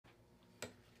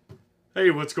Hey,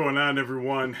 what's going on,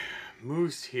 everyone?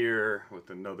 Moose here with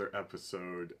another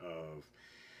episode of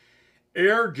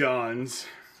Airguns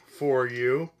for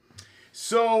you.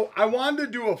 So, I wanted to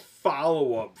do a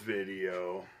follow-up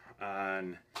video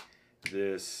on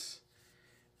this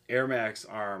Air Max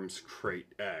Arms Krait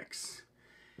X.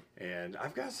 And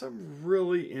I've got some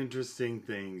really interesting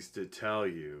things to tell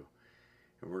you.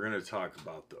 And we're going to talk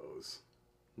about those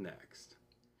next.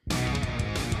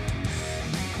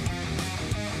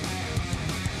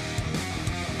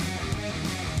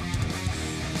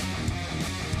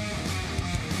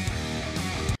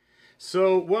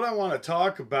 So what I want to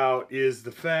talk about is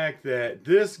the fact that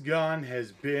this gun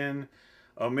has been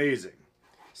amazing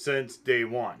since day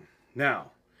one.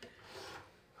 Now,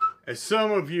 as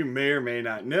some of you may or may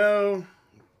not know,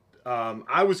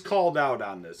 I was called out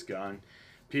on this gun.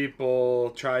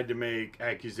 People tried to make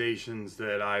accusations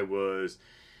that I was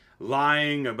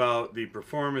lying about the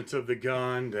performance of the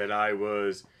gun, that I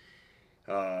was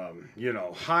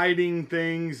hiding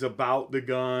things about the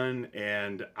gun,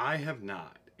 and I have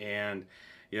not. And,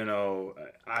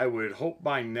 I would hope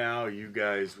by now you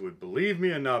guys would believe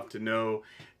me enough to know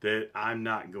that I'm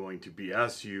not going to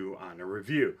BS you on a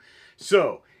review.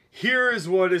 So, here is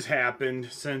what has happened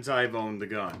since I've owned the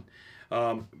gun.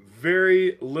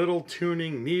 Very little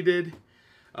tuning needed.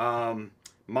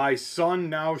 My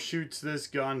son now shoots this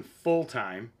gun full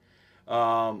time.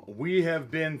 We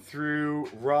have been through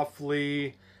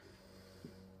roughly,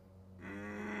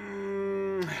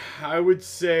 I would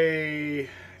say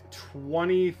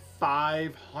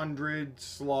 2,500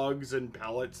 slugs and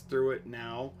pellets through it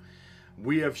now.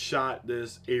 We have shot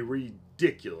this a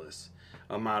ridiculous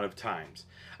amount of times.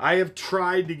 I have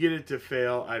tried to get it to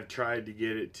fail. I've tried to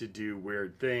get it to do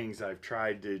weird things. I've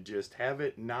tried to just have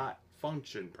it not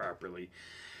function properly.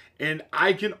 And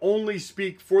I can only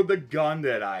speak for the gun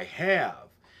that I have.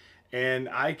 And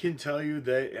I can tell you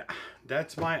that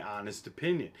that's my honest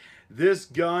opinion. This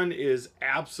gun is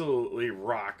absolutely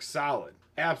rock solid.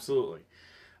 Absolutely.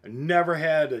 I never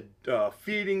had a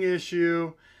feeding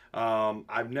issue.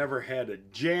 I've never had a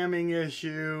jamming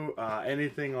issue,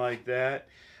 anything like that.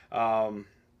 The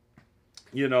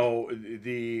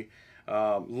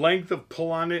length of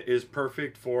pull on it is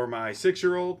perfect for my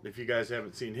 6-year-old. If you guys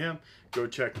haven't seen him, go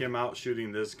check him out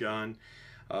shooting this gun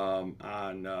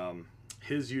on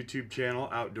his YouTube channel,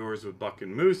 Outdoors with Buck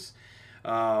and Moose.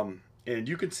 And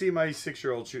you can see my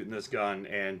 6-year-old shooting this gun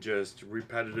and just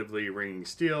repetitively ringing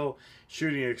steel,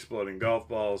 shooting exploding golf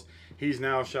balls. He's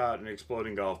now shot an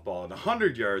exploding golf ball at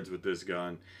 100 yards with this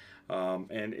gun.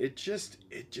 And it just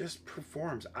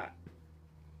performs.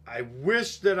 I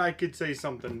wish that I could say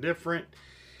something different,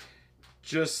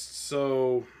 just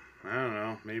so, I don't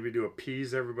know, maybe to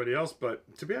appease everybody else. But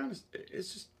to be honest,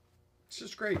 it's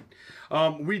just great.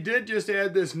 We did just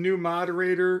add this new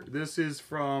moderator. This is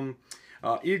from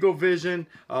Eagle Vision.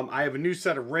 I have a new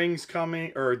set of rings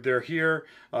coming, or they're here.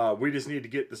 We just need to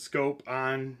get the scope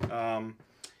on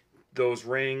those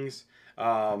rings.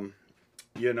 We've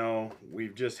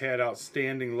just had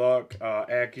outstanding luck.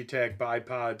 Accutac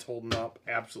Bipods holding up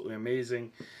absolutely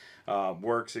amazing.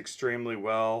 Works extremely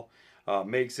well.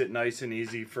 Makes it nice and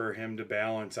easy for him to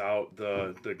balance out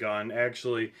the gun.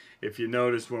 Actually, if you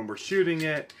notice when we're shooting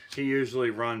it, he usually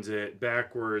runs it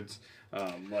backwards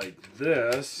like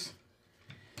this,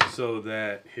 so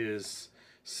that his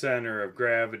center of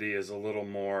gravity is a little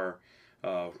more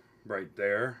right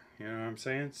there. You know what I'm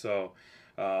saying? So,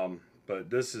 but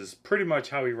this is pretty much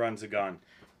how he runs a gun,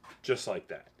 just like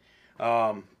that.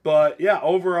 But yeah,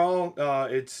 overall,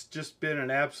 it's just been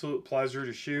an absolute pleasure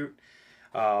to shoot.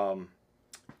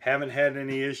 Haven't had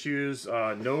any issues,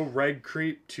 no reg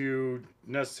creep to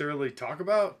necessarily talk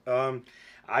about.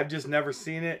 I've just never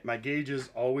seen it. My gauges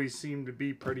always seem to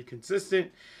be pretty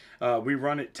consistent. We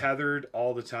run it tethered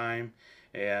all the time,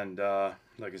 and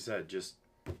like I said, just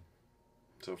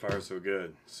so far so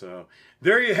good. So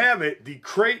there you have it, the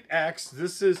Krait X.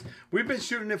 We've been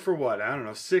shooting it for what, I don't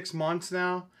know, 6 months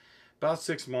now. About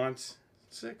 6 months.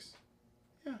 6?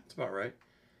 Yeah, it's about right.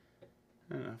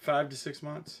 I don't know, 5 to 6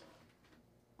 months.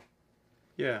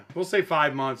 Yeah, we'll say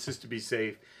 5 months just to be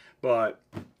safe. But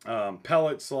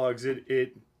pellet slugs,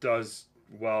 it does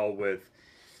well with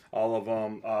all of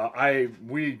them.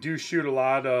 We do shoot a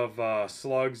lot of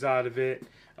slugs out of it.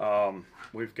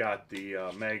 We've got the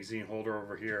magazine holder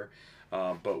over here,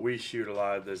 but we shoot a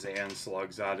lot of the Zan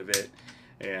slugs out of it,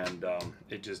 and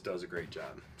it just does a great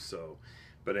job. So,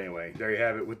 but anyway, there you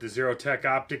have it with the Zero Tech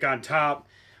optic on top.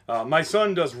 My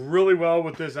son does really well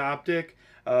with this optic.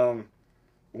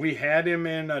 We had him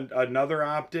in another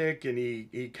optic, and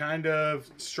he kind of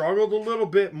struggled a little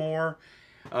bit more.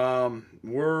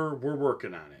 We're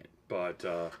working on it, But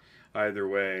either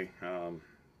way,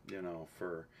 you know,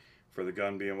 for the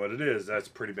gun being what it is, that's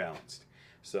pretty balanced.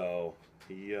 So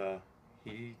he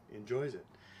enjoys it.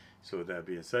 So with that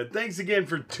being said, thanks again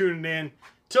for tuning in.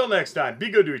 Till next time, be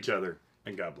good to each other,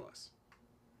 and God bless.